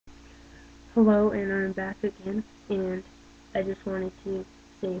Hello, and I'm back again, and I just wanted to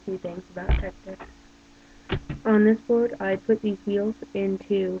say a few things about tactics. On this board, I put these wheels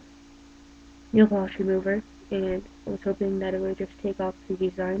into nail polish remover, and I was hoping that it would just take off the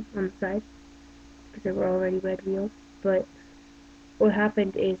design on the side, because they were already red wheels, but what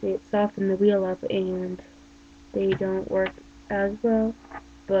happened is it softened the wheel up, and they don't work as well,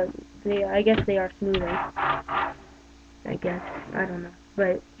 but I guess they are smoother. I guess, I don't know,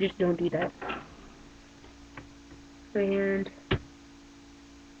 but just don't do that. And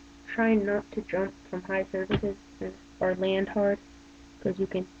try not to jump from high surfaces or land hard, because you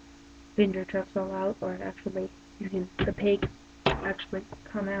can bend your trucks all out, or actually the peg actually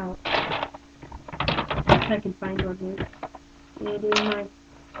come out. If I can find one here. And in my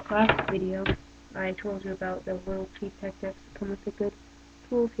last video, I told you about the World Cheap Tactics that come with the good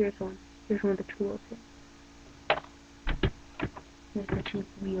tools. Here's one. Here's one of the tools here. Here's the cheap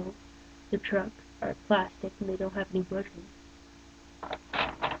wheels. The trucks are plastic and they don't have any bushings.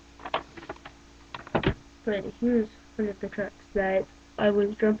 But here's one of the trucks that I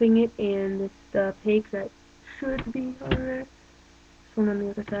was jumping it, and this the pegs that should be on there. This one on the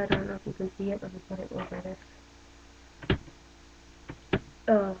other side, I don't know if you can see it. Let me put it over this.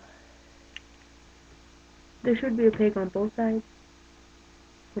 There should be a peg on both sides,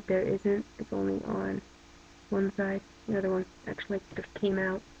 but there isn't. It's only on one side. The other one actually just came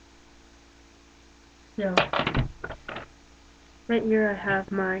out. So, right here I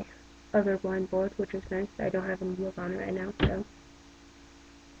have my other blind board, which is nice. I don't have any wheels on it right now,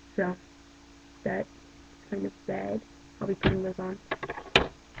 so that's kind of bad. I'll be putting those on.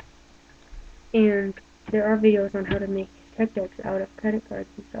 And there are videos on how to make tech decks out of credit cards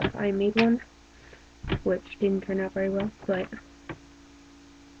and stuff. I made one, which didn't turn out very well, but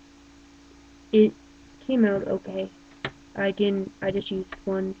it came out okay. I just used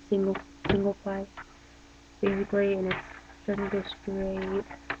one single ply, basically, and it's starting to go straight.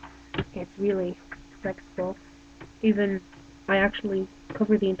 It's really flexible. Even, I actually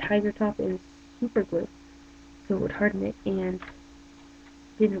covered the entire top in super glue, so it would harden it, and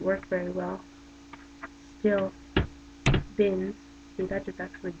didn't work very well. Still bends. See, that just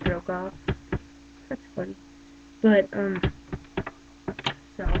actually broke off. That's funny. But, so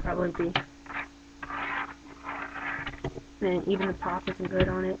I'll probably be, and even the pop isn't good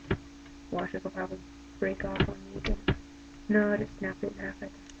on it. Washers will probably break off on me again. No, I just snapped it in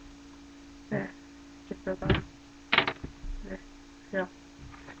half. Just broke off. There. So,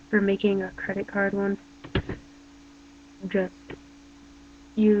 for making a credit card one, just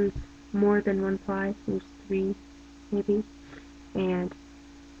use more than one ply, use 3 maybe, and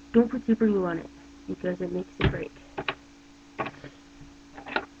don't put super glue on it, because it makes it break.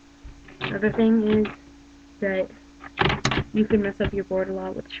 Another thing is that you can mess up your board a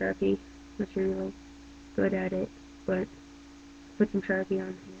lot with Sharpie, unless you're really good at it, but put some Sharpie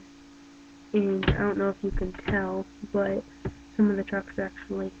on here. And I don't know if you can tell, but some of the trucks are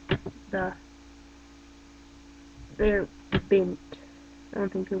actually, they're bent. I don't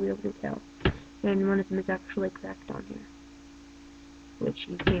think you'll be able to tell. And one of them is actually cracked on here, which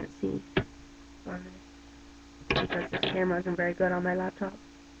you can't see on this, because this camera isn't very good on my laptop.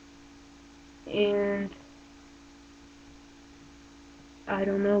 And I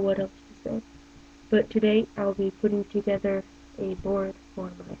don't know what else to say. But today I'll be putting together a board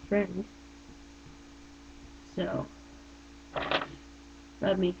for my friend. So,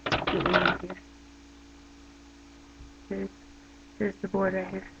 let me get one in here. Here's the board right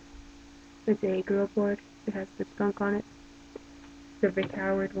here. It's a grill board. It has the skunk on it. The Vic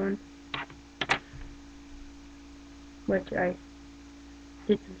Howard one, which I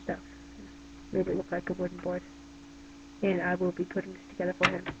did some stuff. Made it look like a wooden board. And I will be putting this together for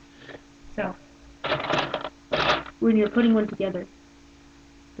him. So, when you're putting one together,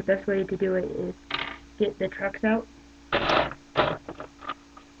 the best way to do it is get the trucks out.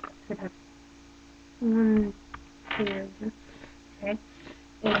 Should have one here. Okay.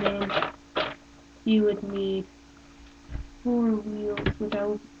 And then you would need 4 wheels, which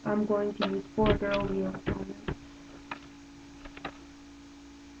I'm going to use 4 girl wheels on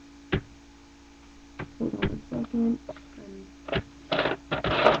it. Hold on a second. I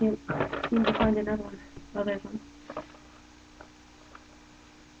can't seem to find another one. Oh, there's one.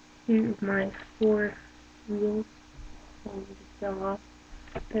 Here's my 4 wheels. I just fell off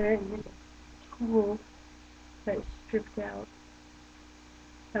there, and here's a tool that is stripped out.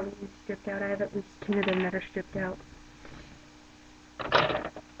 That one is stripped out. I have at least 10 of them that are stripped out.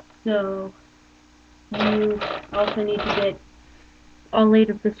 So, you also need to get all 8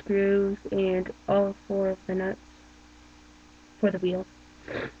 of the screws and all 4 of the nuts for the wheels.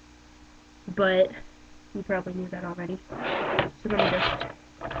 but you probably knew that already. So let me just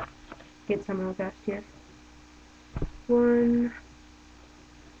get some real fast here. One.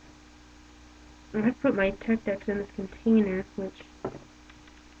 I put my Tech Decks in this container, which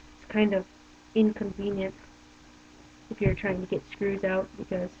is kind of inconvenient if you're trying to get screws out,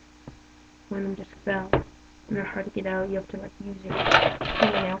 because one of them just fell and they're hard to get out. You have to like use your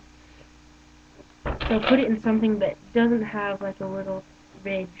fingernail. So put it in something that doesn't have like a little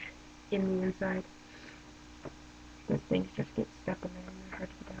ridge in the inside. Those things just get stuck in there and they're hard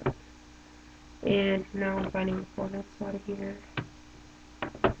to get out. And now I'm finding the corners out of here.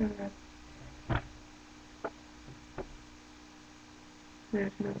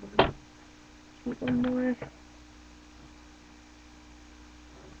 There's no one. Just one more.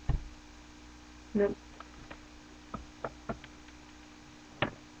 Nope.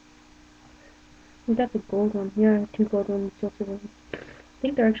 We got the gold one. Yeah, 2 gold ones, silver ones. I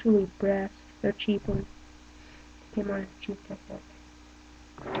think they're actually brass. They're cheap ones. Came on a cheap Tech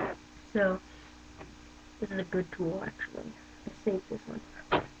Deck. So, this is a good tool actually. I saved this one.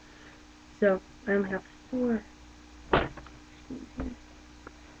 So, I only have 4 screws here.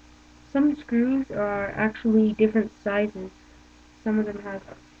 Some screws are actually different sizes. Some of them have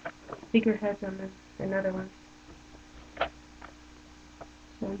bigger heads on them than other ones.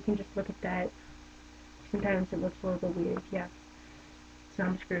 So you can just look at that. Sometimes it looks a little bit weird. Yeah,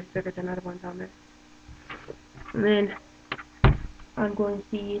 some screws bigger than other ones on there. And then I'm going to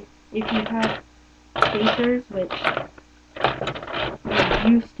see if you have spacers, which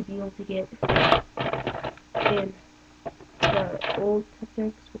you used to be able to get in the old Tech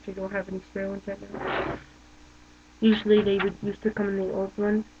Decks, which I don't have any spare ones right now. Usually they would used to come in the old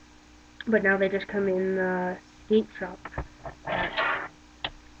one, but now they just come in the skate shop,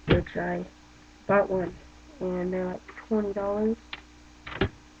 which I bought one, and they're like $20,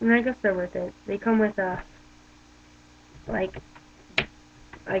 and I guess they're worth it. They come with a, like,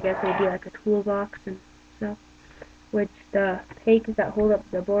 I guess they do like a toolbox and stuff, which the pegs that hold up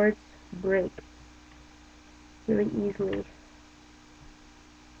the boards break really easily,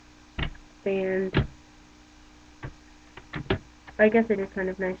 and I guess it is kind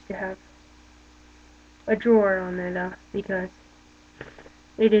of nice to have a drawer on it, because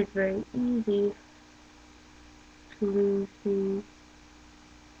it is very easy to lose these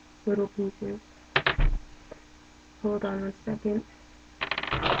little pieces. Hold on 1 second.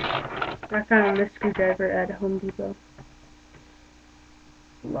 I found this screwdriver at Home Depot.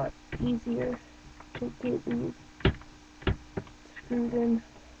 A lot easier to get these screwed in.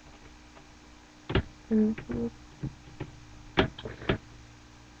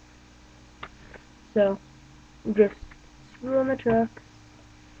 So, just screw on the truck,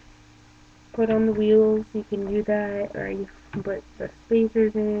 put on the wheels. You can do that, or you can put the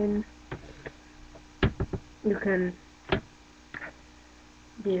spacers in. You can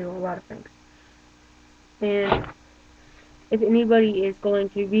do a lot of things. And if anybody is going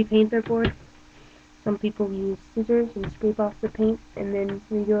to repaint their board, some people use scissors and scrape off the paint and then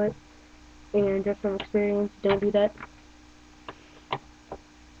redo it. And just from experience, don't do that.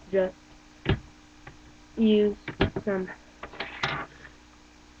 Just use some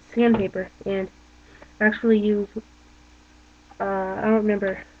sandpaper and actually use, I don't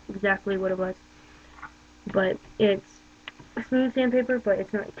remember exactly what it was, but it's smooth sandpaper, but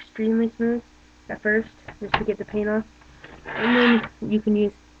it's not extremely smooth at first, just to get the paint off. And then you can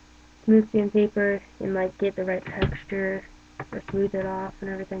use smooth sandpaper and like get the right texture or smooth it off and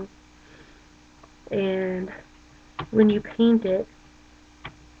everything. And when you paint it,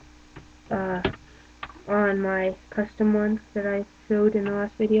 on my custom one that I showed in the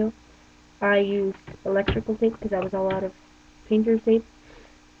last video, I used electrical tape because I was all out of painter's tape,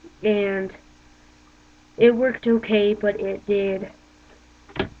 and it worked okay, but it did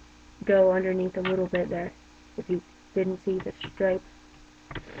go underneath a little bit there, if you didn't see the stripe.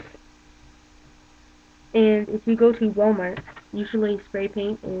 And if you go to Walmart, usually spray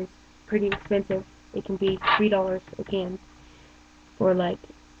paint is pretty expensive. It can be $3 a can for like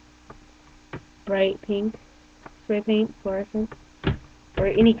bright pink spray paint, fluorescent, or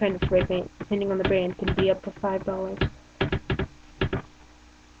any kind of spray paint, depending on the brand, can be up to $5.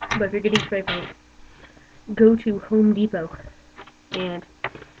 But if you're getting spray paint, go to Home Depot and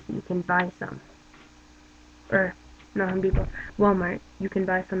you can buy some. Or, not Home Depot, Walmart. You can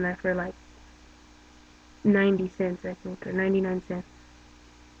buy some there for like 90 cents, I think, or 99 cents.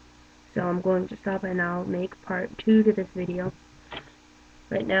 So I'm going to stop and I'll make part 2 to this video.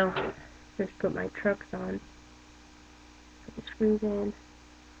 Right now, just put my trucks on. Put the screws in.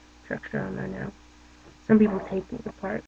 Trucks are on there now. Some people take these apart.